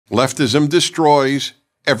Leftism destroys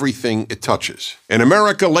everything it touches. In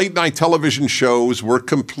America, late-night television shows were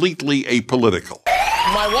completely apolitical.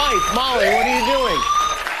 My wife, Molly, what are you doing?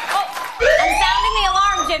 Oh, I'm sounding the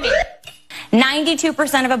alarm, Jimmy.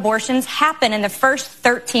 92% of abortions happen in the first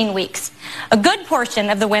 13 weeks. A good portion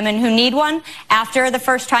of the women who need one after the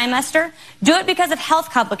first trimester do it because of health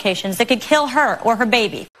complications that could kill her or her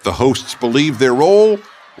baby. The hosts believed their role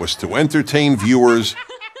was to entertain viewers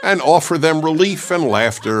and offer them relief and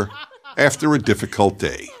laughter after a difficult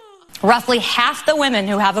day. Roughly half the women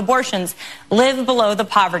who have abortions live below the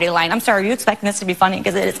poverty line. I'm sorry, are you expecting this to be funny?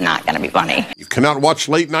 Because it is not going to be funny. You cannot watch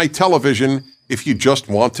late-night television if you just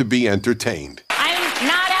want to be entertained. I'm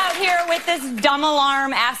not out here with this dumb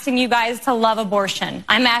alarm asking you guys to love abortion.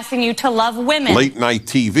 I'm asking you to love women. Late-night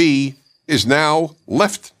TV is now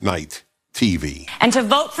left-night TV. And to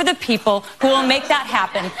vote for the people who will make that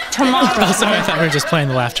happen tomorrow. Oh, sorry, I thought we were just playing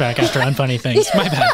the laugh track after Unfunny Things. My bad.